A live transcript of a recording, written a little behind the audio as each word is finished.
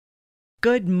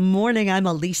Good morning. I'm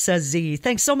Alisa Zee.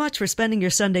 Thanks so much for spending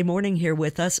your Sunday morning here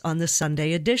with us on the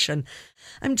Sunday edition.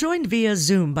 I'm joined via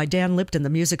Zoom by Dan Lipton, the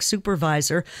music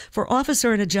supervisor for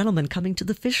Officer and a Gentleman, coming to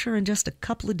the Fisher in just a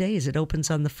couple of days. It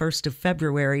opens on the 1st of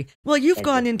February. Well, you've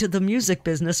gone into the music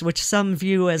business, which some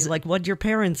view as like, what'd your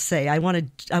parents say? I want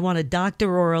a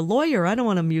doctor or a lawyer. I don't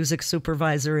want a music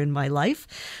supervisor in my life.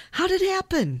 How did it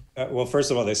happen? Well,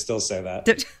 first of all, they still say that.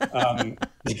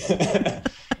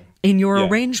 In your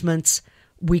arrangements,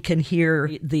 we can hear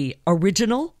the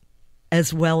original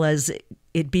as well as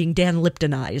it being Dan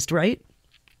Liptonized, right?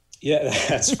 Yeah,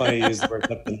 that's funny you use the word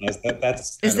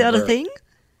Liptonized. Is that a thing?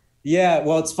 Yeah,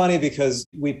 well, it's funny because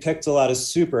we picked a lot of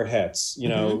super hits, you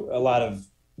know, a lot of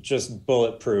just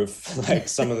bulletproof, like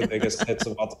some of the biggest hits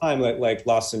of all time, like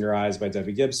Lost in Your Eyes by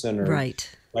Debbie Gibson or Right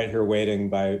Here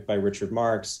Waiting by Richard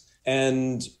Marx.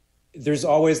 And there's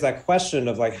always that question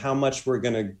of like how much we're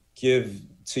going to give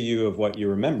to you of what you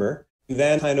remember,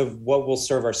 then kind of what will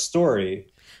serve our story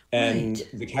and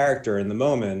the character in the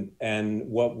moment, and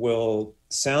what will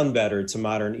sound better to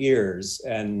modern ears,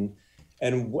 and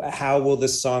how will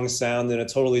this song sound in a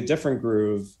totally different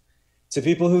groove to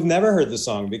people who've never heard the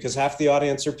song, because half the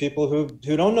audience are people who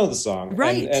don't know the song.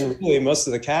 Right. And really most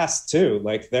of the cast too,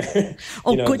 like they're,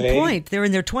 good point. They're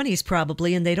in their 20s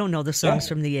probably, and they don't know the songs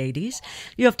from the 80s.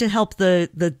 You have to help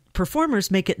the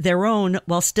performers make it their own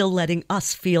while still letting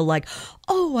us feel like,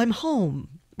 oh, I'm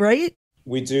home, right?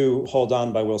 We do Hold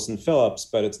On by Wilson Phillips,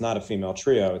 but it's not a female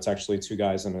trio. It's actually two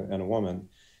guys and a woman.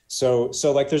 So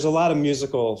like there's a lot of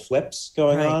musical flips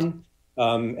going on.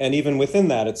 And even within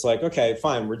that, it's like, okay,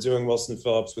 fine, we're doing Wilson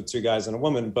Phillips with two guys and a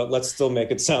woman, but let's still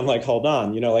make it sound like Hold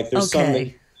On. You know, like there's some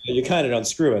that you kind of don't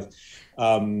screw with.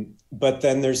 But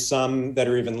then there's some that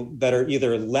are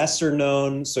either lesser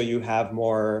known, so you have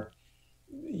more,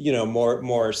 you know,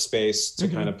 more space to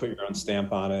kind of put your own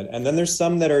stamp on it. And then there's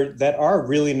some that are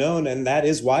really known, and that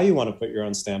is why you want to put your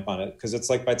own stamp on it, because it's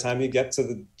like by the time you get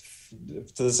to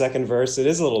the second verse, it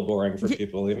is a little boring for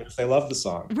people, even if they love the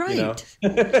song. Right. You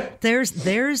know? There's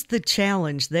the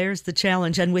challenge. There's the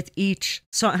challenge. And with each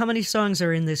song, how many songs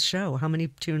are in this show? How many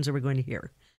tunes are we going to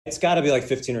hear? It's got to be like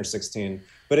 15 or 16,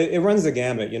 but it runs the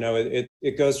gamut. You know,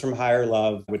 it goes from Higher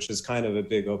Love, which is kind of a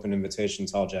big open invitation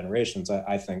to all generations,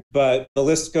 I think. But the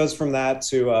list goes from that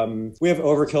to, we have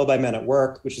Overkill by Men at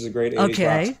Work, which is a great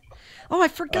 80s rock. Oh, I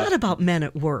forgot about Men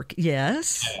at Work.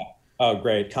 Yes. Yeah. Oh,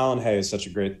 great. Colin Hay is such a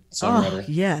great songwriter. Oh,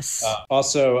 yes.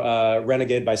 Also,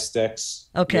 Renegade by Styx.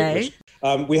 Okay.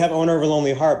 We have Owner of a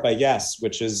Lonely Heart by Yes,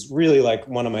 which is really like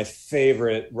one of my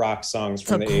favorite rock songs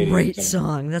from the 80s. That's a great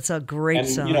song. That's a great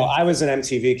song. You know, I was an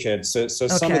MTV kid, so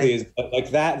some of these,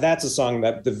 like that's a song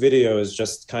that the video is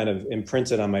just kind of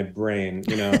imprinted on my brain,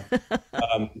 you know.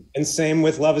 And same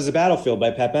with Love is a Battlefield by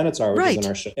Pat Benatar, which is in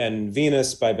our show. And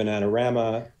Venus by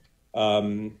Bananarama.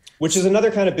 Which is another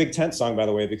kind of big tent song, by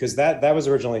the way, because that was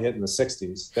originally hit in the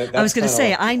 60s. I was going to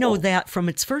say, I know that from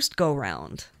its first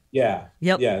go-round. Yeah.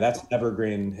 Yep. Yeah, that's an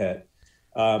evergreen hit.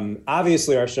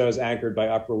 Obviously, our show is anchored by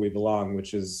Up Where We Belong,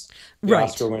 which is the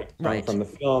Oscar-winning song from the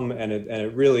film, and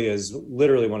it really is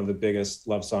literally one of the biggest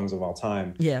love songs of all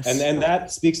time. Yes. And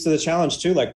that speaks to the challenge,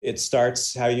 too. Like, it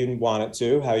starts how you want it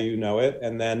to, how you know it,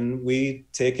 and then we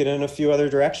take it in a few other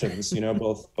directions, you know,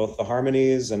 both the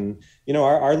harmonies and, you know,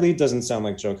 our lead doesn't sound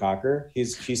like Joe Cocker. He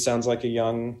sounds like the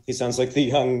young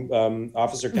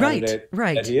officer candidate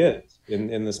that he is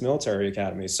in this military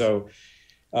academy. So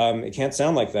it can't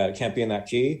sound like that. It can't be in that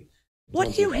key.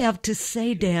 What do you have to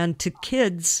say, Dan, to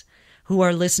kids who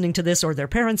are listening to this, or their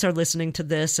parents are listening to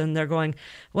this, and they're going,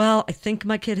 well, I think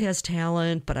my kid has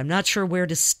talent, but I'm not sure where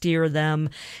to steer them.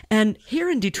 And here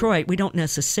in Detroit, we don't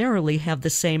necessarily have the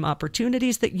same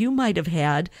opportunities that you might have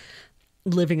had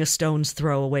living a stone's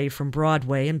throw away from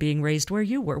Broadway and being raised where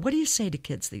you were. What do you say to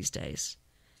kids these days?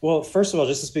 Well, first of all,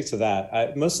 just to speak to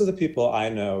that, most of the people I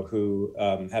know who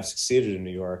have succeeded in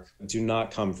New York do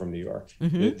not come from New York.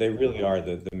 They really are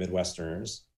the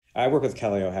Midwesterners. I work with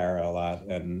Kelly O'Hara a lot,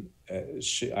 and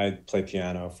I play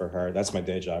piano for her. That's my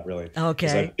day job, really. Okay.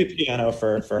 I play piano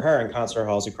for her in concert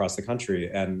halls across the country.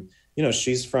 And, you know,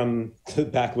 she's from the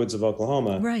backwoods of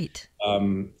Oklahoma. Right.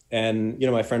 And, you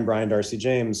know, my friend Brian Darcy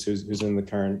James, who's in the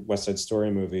current West Side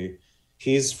Story movie,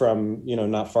 he's from, you know,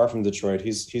 not far from Detroit.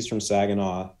 He's from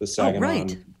Saginaw, the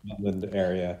Saginaw Midland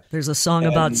area. There's a song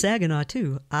about Saginaw,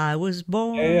 too. I was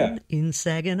born in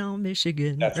Saginaw,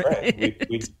 Michigan. That's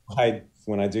right.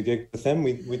 When I do gig with him,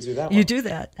 we do that one. You do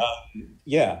that.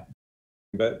 Yeah.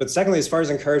 But secondly, as far as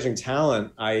encouraging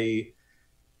talent, I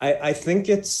think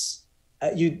it's,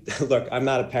 look, I'm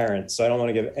not a parent, so I don't want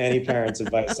to give any parents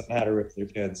advice on how to raise their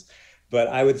kids. But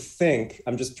I would think,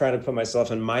 I'm just trying to put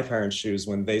myself in my parents' shoes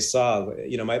when they saw,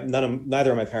 you know,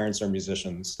 neither of my parents are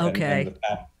musicians. And Okay.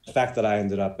 the fact that I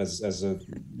ended up as a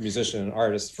musician and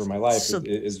artist for my life So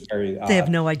is very they have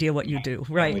odd. no idea what you do.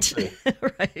 Family Right. tree.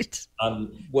 Right.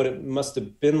 What it must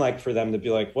have been like for them to be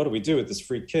like, what do we do with this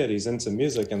freak kid? He's into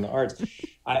music and the arts.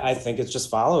 I think it's just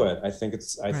follow it. I think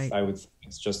Right. I would think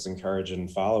it's just encourage it and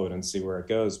follow it and see where it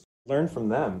goes. Learn from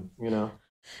them, you know?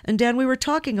 And Dan, we were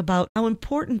talking about how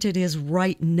important it is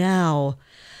right now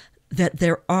that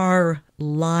there are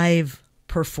live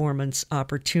performance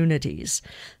opportunities.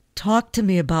 Talk to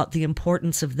me about the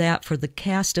importance of that for the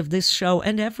cast of this show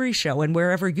and every show and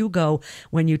wherever you go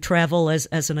when you travel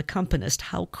as an accompanist,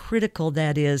 how critical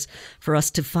that is for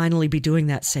us to finally be doing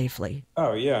that safely.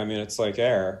 Oh yeah, I mean it's like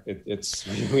air. It's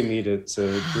we need it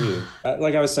to breathe.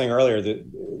 Like I was saying earlier, that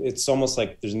it's almost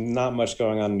like there's not much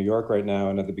going on in New York right now.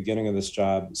 And at the beginning of this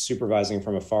job, supervising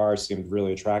from afar seemed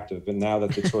really attractive. But now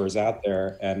that the tour is out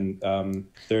there and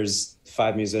there's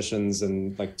 5 musicians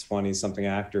and like 20 something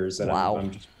actors, and Wow.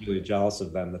 I'm just really jealous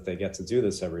of them that they get to do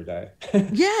this every day.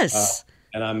 Yes.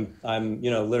 And I'm you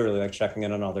know, literally like checking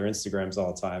in on all their Instagrams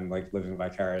all the time, like living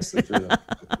vicariously through them.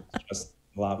 It's just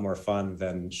a lot more fun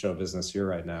than show business here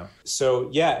right now. So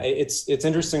yeah, it's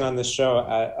interesting on this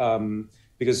show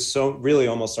because so really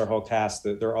almost our whole cast,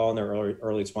 they're all in their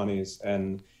early 20s,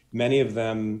 and many of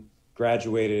them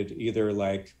graduated either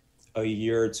like a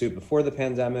year or two before the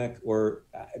pandemic, or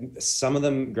some of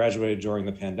them graduated during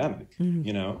the pandemic,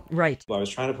 you know? Right. Well, I was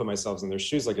trying to put myself in their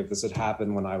shoes. Like if this had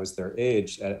happened when I was their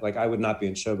age, like I would not be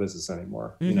in show business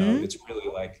anymore. You know, it's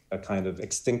really like a kind of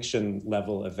extinction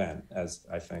level event, as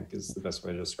I think is the best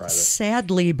way to describe it.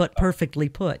 Sadly, but perfectly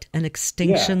put, an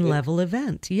extinction level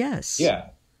event. Yes.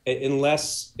 Yeah.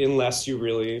 Unless you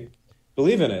really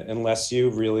believe in it, unless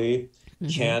you really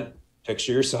can't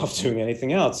picture yourself doing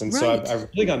anything else. And so I've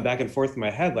really gone back and forth in my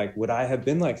head, like, would I have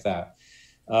been like that?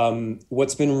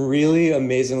 What's been really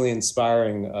amazingly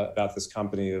inspiring about this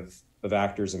company of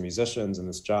actors and musicians and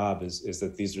this job is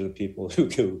that these are the people who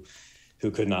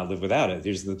could not live without it.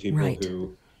 These are the people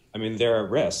who, I mean, they're at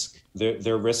risk.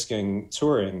 They're risking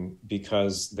touring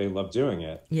because they love doing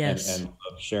it and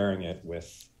love sharing it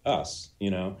with us,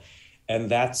 you know? And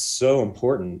that's so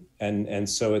important. And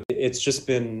so it's just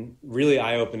been really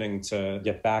eye-opening to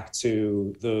get back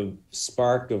to the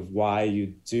spark of why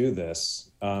you do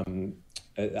this.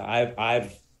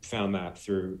 I've found that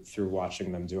through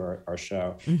watching them do our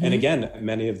show. And again,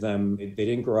 many of them, they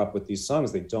didn't grow up with these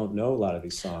songs. They don't know a lot of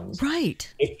these songs.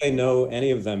 Right. If they know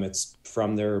any of them, it's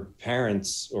from their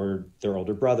parents or their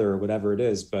older brother or whatever it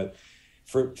is. But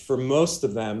for most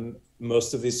of them,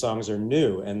 most of these songs are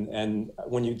new, and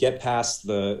when you get past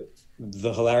the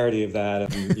hilarity of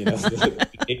that, and you know the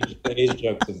age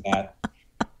jokes of that,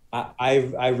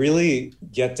 I really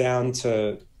get down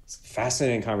to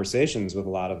fascinating conversations with a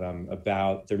lot of them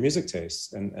about their music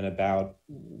tastes and about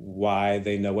why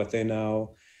they know, what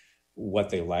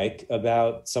they like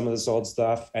about some of this old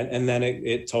stuff, and then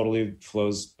it totally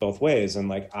flows both ways. And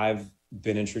like I've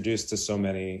been introduced to so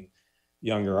many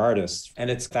younger artists,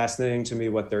 and it's fascinating to me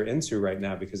what they're into right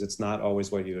now, because it's not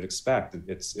always what you would expect.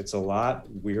 It's a lot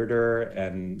weirder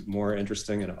and more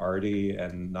interesting and arty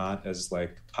and not as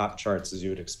like pop charts as you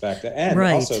would expect. And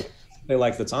also they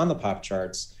like that's on the pop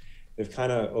charts. They've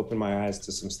kind of opened my eyes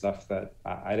to some stuff that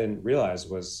I didn't realize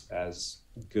was as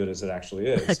good as it actually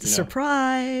is. It's a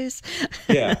surprise.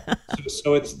 Yeah.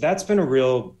 So that's been a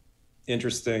real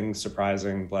interesting,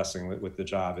 surprising blessing with the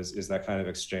job is that kind of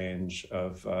exchange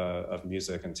of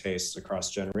music and tastes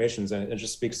across generations. And it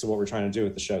just speaks to what we're trying to do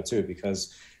with the show too,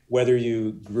 because whether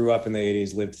you grew up in the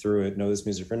 80s, lived through it, know this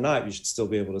music or not, you should still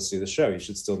be able to see the show. You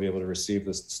should still be able to receive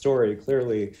this story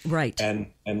clearly,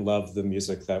 and love the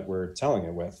music that we're telling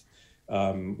it with,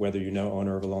 whether you know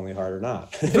Owner of a Lonely Heart or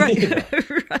not. Right.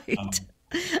 Right.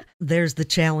 There's the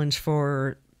challenge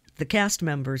for the cast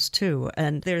members too,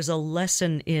 and there's a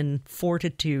lesson in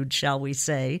fortitude, shall we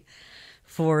say,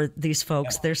 for these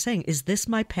folks. They're saying, is this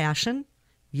my passion?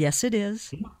 Yes, it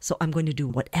is. So I'm going to do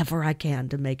whatever I can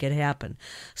to make it happen.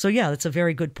 So yeah, that's a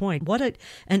very good point. What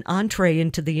an entree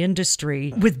into the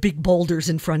industry with big boulders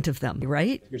in front of them,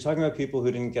 right? You're talking about people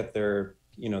who didn't get their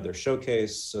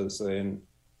showcase, so they didn't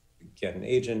get an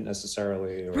agent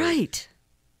necessarily, or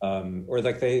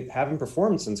like they haven't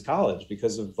performed since college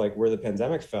because of like where the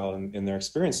pandemic fell in their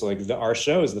experience. So like our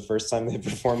show is the first time they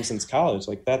performed since college.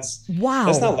 Like that's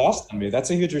not lost on me. That's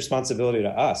a huge responsibility to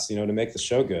us, to make the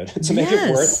show good, to make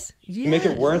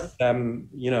it worth them,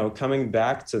 coming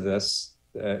back to this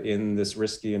in this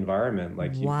risky environment.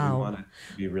 Like you want it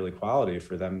to be really quality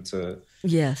for them to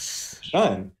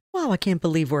shine. Wow, I can't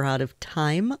believe we're out of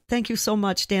time. Thank you so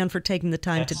much, Dan, for taking the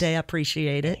time Yes. today. I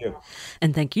appreciate it. Thank you.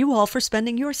 And thank you all for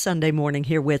spending your Sunday morning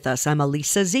here with us. I'm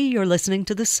Alisa Zee. You're listening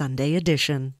to the Sunday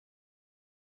Edition.